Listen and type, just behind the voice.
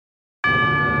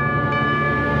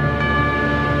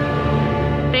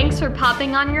Thanks for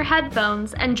popping on your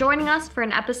headphones and joining us for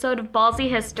an episode of Ballsy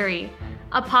History,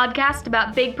 a podcast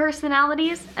about big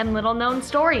personalities and little-known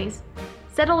stories.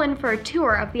 Settle in for a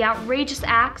tour of the outrageous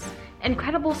acts,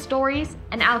 incredible stories,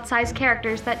 and outsized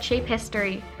characters that shape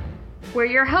history. We're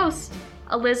your hosts,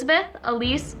 Elizabeth,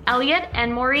 Elise, Elliot,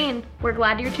 and Maureen. We're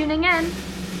glad you're tuning in.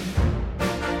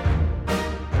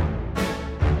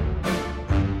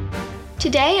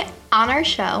 Today on our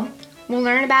show, we'll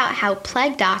learn about how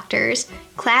plague doctors,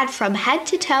 clad from head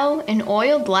to toe in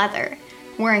oiled leather,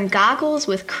 wearing goggles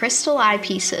with crystal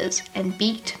eyepieces and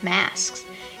beaked masks,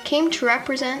 came to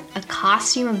represent a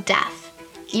costume of death,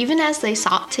 even as they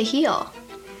sought to heal.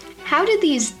 How did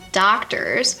these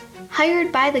doctors,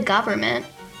 hired by the government,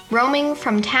 roaming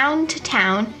from town to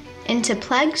town into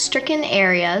plague-stricken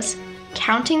areas,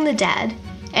 counting the dead,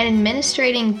 and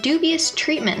administering dubious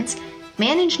treatments,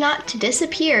 manage not to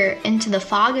disappear into the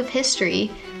fog of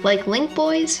history like link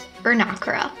boys or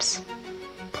knocker-ups?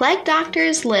 Plague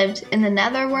doctors lived in the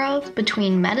netherworld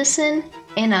between medicine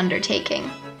and undertaking,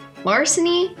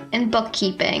 larceny and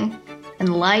bookkeeping,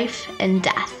 and life and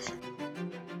death.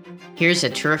 Here's a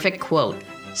terrific quote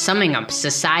summing up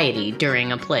society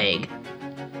during a plague.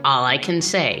 All I can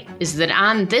say is that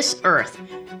on this earth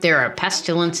there are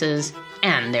pestilences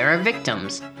and there are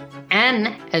victims,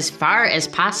 and as far as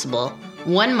possible,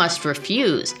 one must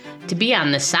refuse to be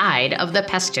on the side of the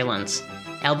pestilence.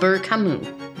 Albert Camus,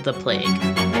 The Plague.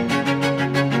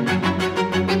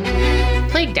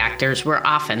 Plague doctors were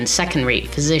often second-rate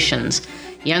physicians,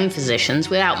 young physicians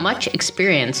without much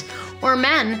experience, or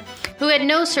men who had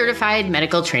no certified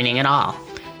medical training at all.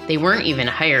 They weren't even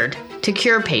hired to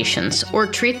cure patients or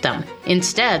treat them.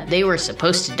 Instead, they were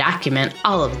supposed to document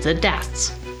all of the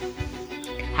deaths.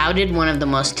 How did one of the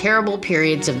most terrible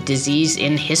periods of disease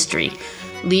in history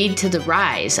lead to the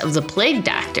rise of the plague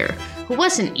doctor, who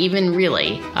wasn't even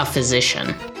really a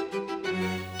physician?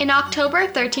 In October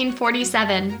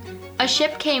 1347, a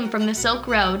ship came from the Silk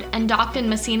Road and docked in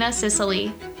Messina,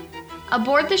 Sicily.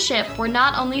 Aboard the ship were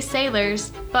not only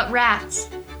sailors, but rats.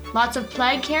 Lots of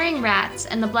plague-carrying rats,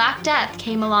 and the Black Death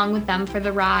came along with them for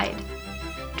the ride.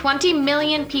 20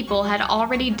 million people had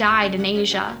already died in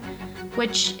Asia,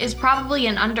 which is probably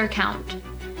an undercount.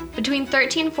 Between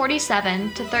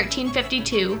 1347 to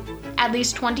 1352, at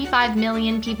least 25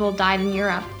 million people died in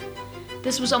Europe.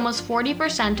 This was almost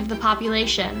 40% of the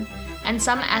population, and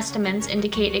some estimates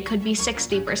indicate it could be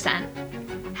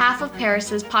 60%. Half of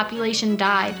Paris's population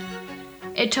died.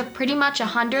 It took pretty much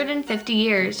 150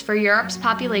 years for Europe's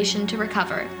population to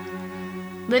recover.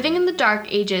 Living in the Dark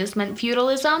Ages meant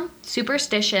feudalism,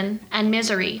 superstition, and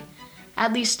misery,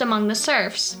 at least among the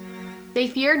serfs. They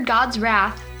feared God's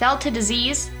wrath, fell to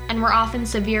disease, and were often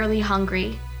severely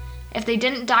hungry. If they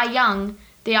didn't die young,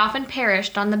 they often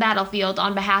perished on the battlefield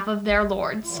on behalf of their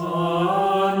lords.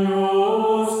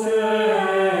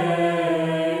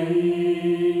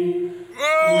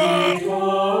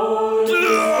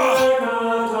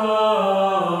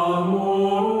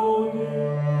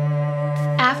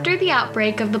 After the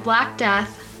outbreak of the Black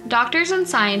Death, doctors and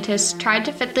scientists tried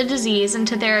to fit the disease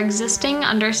into their existing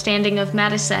understanding of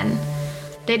medicine.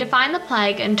 They defined the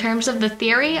plague in terms of the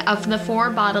theory of the four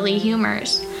bodily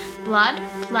humors: blood,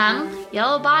 phlegm,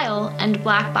 yellow bile, and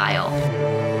black bile.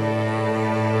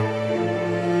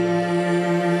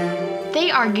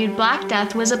 They argued Black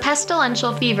Death was a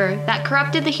pestilential fever that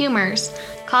corrupted the humors,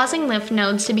 causing lymph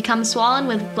nodes to become swollen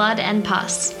with blood and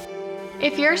pus.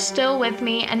 If you're still with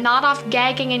me and not off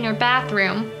gagging in your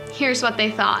bathroom, here's what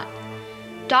they thought.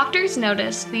 Doctors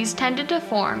noticed these tended to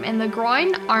form in the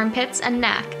groin, armpits, and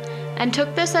neck, and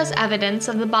took this as evidence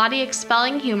of the body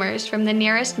expelling humors from the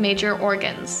nearest major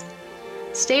organs.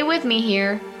 Stay with me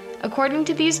here. According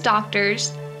to these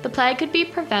doctors, the plague could be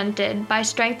prevented by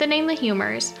strengthening the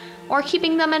humors or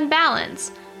keeping them in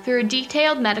balance through a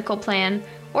detailed medical plan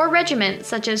or regimen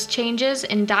such as changes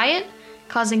in diet,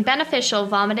 causing beneficial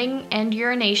vomiting and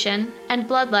urination, and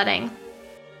bloodletting.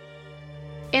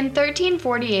 In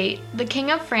 1348, the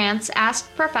King of France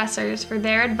asked professors for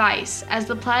their advice as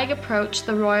the plague approached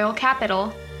the royal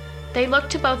capital. They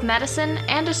looked to both medicine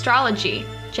and astrology,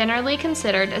 generally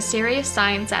considered a serious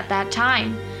science at that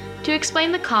time, to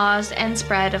explain the cause and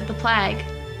spread of the plague.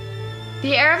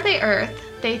 The air of the earth,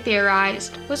 they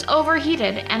theorized, was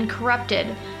overheated and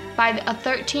corrupted by a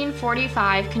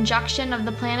 1345 conjunction of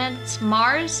the planets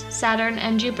Mars, Saturn,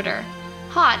 and Jupiter,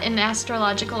 hot in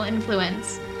astrological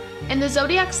influence. In the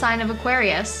zodiac sign of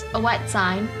Aquarius, a wet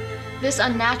sign, this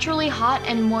unnaturally hot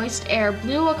and moist air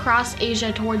blew across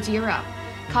Asia towards Europe,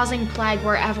 causing plague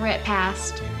wherever it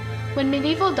passed. When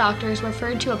medieval doctors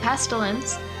referred to a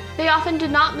pestilence, they often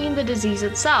did not mean the disease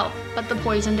itself, but the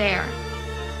poisoned air.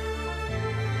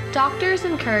 Doctors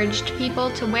encouraged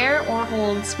people to wear or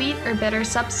hold sweet or bitter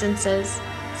substances,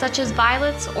 such as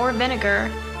violets or vinegar,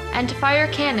 and to fire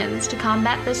cannons to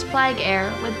combat this plague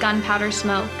air with gunpowder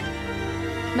smoke.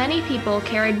 Many people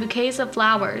carried bouquets of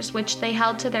flowers which they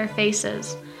held to their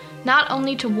faces, not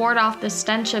only to ward off the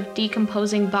stench of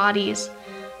decomposing bodies,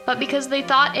 but because they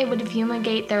thought it would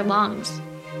fumigate their lungs.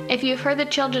 If you've heard the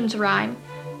children's rhyme,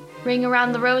 "Ring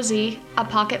around the rosy, a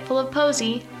pocket full of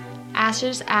posy,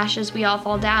 ashes, ashes, we all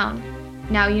fall down,"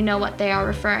 now you know what they are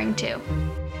referring to.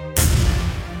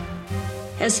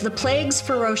 As the plague's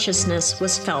ferociousness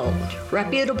was felt,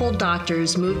 reputable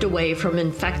doctors moved away from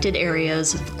infected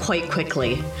areas quite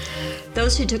quickly.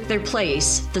 Those who took their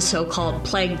place, the so-called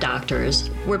plague doctors,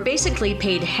 were basically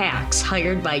paid hacks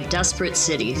hired by desperate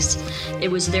cities. It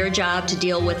was their job to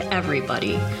deal with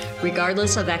everybody,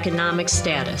 regardless of economic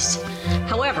status.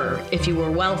 However, if you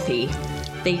were wealthy,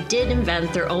 they did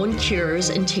invent their own cures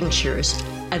and tinctures,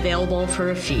 available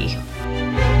for a fee.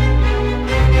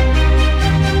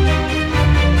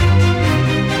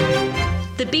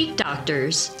 The beak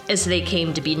doctors, as they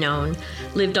came to be known,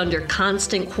 lived under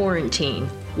constant quarantine,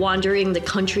 wandering the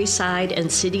countryside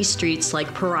and city streets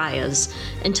like pariahs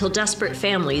until desperate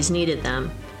families needed them.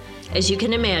 As you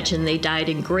can imagine, they died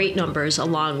in great numbers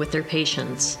along with their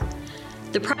patients.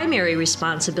 The primary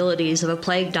responsibilities of a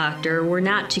plague doctor were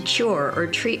not to cure or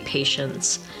treat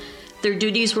patients. Their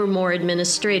duties were more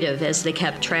administrative, as they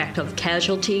kept track of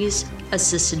casualties,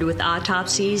 assisted with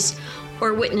autopsies,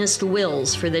 or witnessed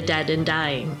wills for the dead and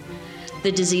dying.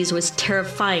 The disease was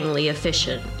terrifyingly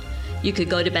efficient. You could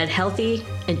go to bed healthy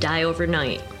and die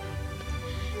overnight.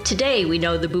 Today, we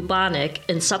know the bubonic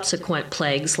and subsequent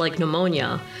plagues like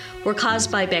pneumonia were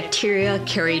caused by bacteria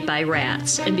carried by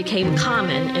rats and became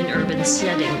common in urban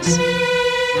settings.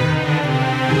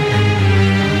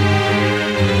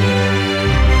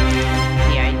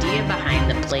 The idea behind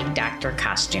the plague doctor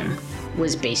costume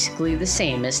was basically the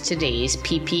same as today's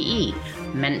PPE,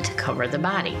 meant to cover the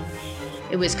body.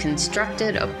 It was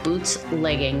constructed of boots,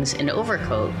 leggings, an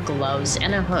overcoat, gloves,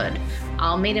 and a hood,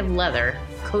 all made of leather,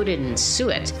 coated in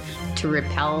suet to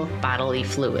repel bodily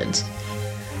fluids.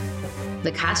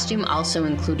 The costume also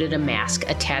included a mask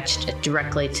attached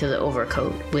directly to the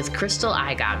overcoat, with crystal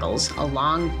eye goggles, a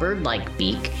long bird-like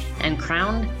beak, and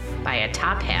crowned by a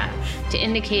top hat to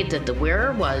indicate that the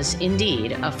wearer was,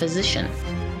 indeed, a physician.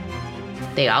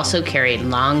 They also carried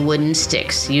long wooden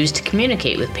sticks used to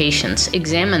communicate with patients,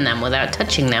 examine them without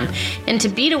touching them, and to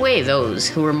beat away those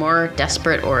who were more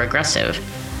desperate or aggressive.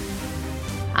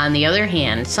 On the other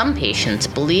hand, some patients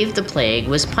believed the plague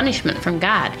was punishment from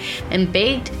God and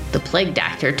begged the plague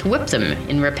doctor to whip them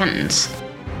in repentance.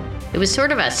 It was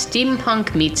sort of a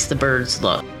steampunk meets the birds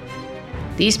look.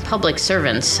 These public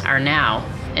servants are now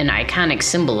an iconic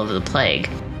symbol of the plague.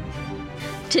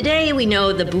 Today, we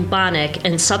know the bubonic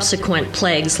and subsequent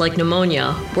plagues like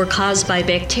pneumonia were caused by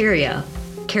bacteria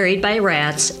carried by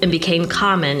rats and became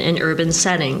common in urban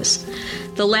settings.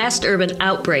 The last urban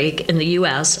outbreak in the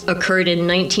U.S. occurred in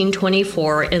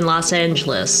 1924 in Los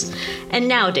Angeles, and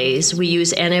nowadays we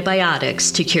use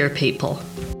antibiotics to cure people.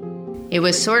 It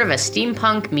was sort of a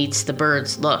steampunk meets the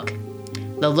birds look.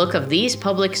 The look of these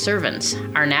public servants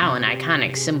are now an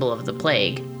iconic symbol of the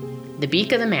plague. The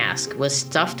beak of the mask was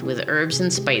stuffed with herbs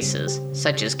and spices,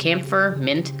 such as camphor,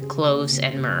 mint, cloves,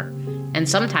 and myrrh, and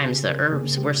sometimes the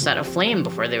herbs were set aflame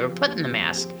before they were put in the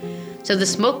mask, so the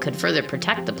smoke could further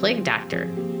protect the plague doctor.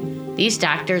 These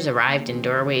doctors arrived in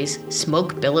doorways,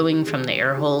 smoke billowing from the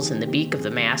air holes in the beak of the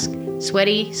mask,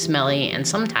 sweaty, smelly, and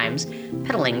sometimes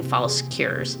peddling false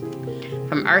cures.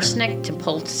 From arsenic to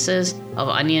poultices of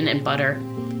onion and butter,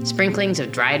 sprinklings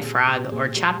of dried frog or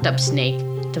chopped up snake,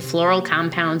 to floral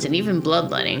compounds and even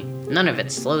bloodletting, none of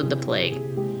it slowed the plague.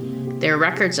 There are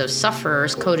records of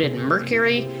sufferers coated in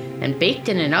mercury and baked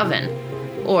in an oven,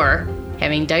 or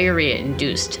having diarrhea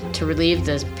induced to relieve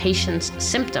the patient's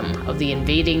symptom of the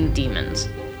invading demons.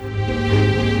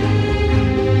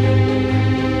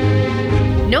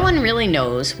 No one really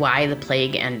knows why the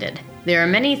plague ended. There are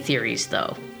many theories,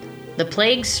 though. The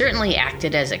plague certainly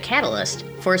acted as a catalyst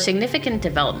for significant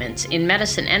developments in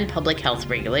medicine and public health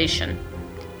regulation.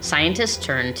 Scientists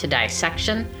turned to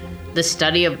dissection, the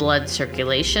study of blood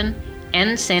circulation,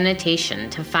 and sanitation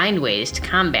to find ways to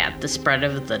combat the spread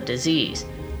of the disease.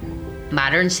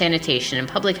 Modern sanitation and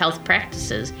public health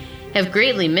practices have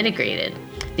greatly mitigated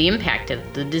the impact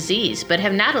of the disease, but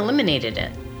have not eliminated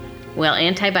it. While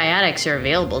antibiotics are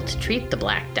available to treat the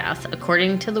Black Death,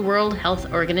 according to the World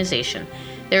Health Organization,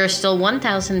 there are still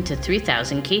 1,000 to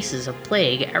 3,000 cases of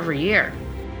plague every year.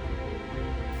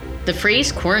 The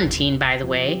phrase quarantine, by the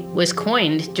way, was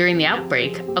coined during the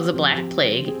outbreak of the Black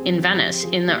Plague in Venice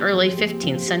in the early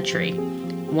 15th century.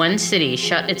 One city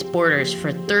shut its borders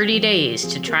for 30 days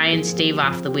to try and stave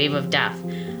off the wave of death.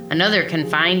 Another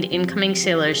confined incoming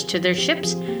sailors to their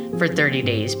ships for 30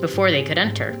 days before they could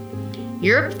enter.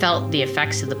 Europe felt the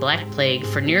effects of the Black Plague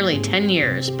for nearly 10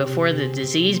 years before the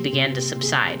disease began to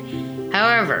subside.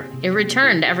 However, it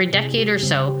returned every decade or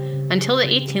so until the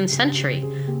 18th century,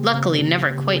 luckily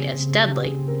never quite as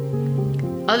deadly.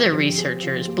 Other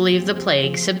researchers believe the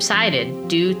plague subsided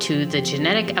due to the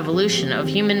genetic evolution of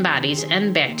human bodies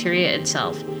and bacteria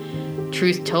itself.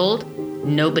 Truth told,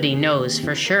 nobody knows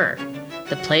for sure.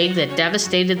 The plague that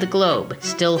devastated the globe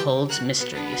still holds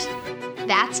mysteries.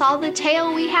 That's all the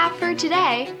tale we have for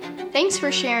today. Thanks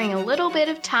for sharing a little bit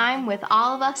of time with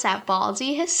all of us at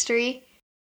Ballsy History.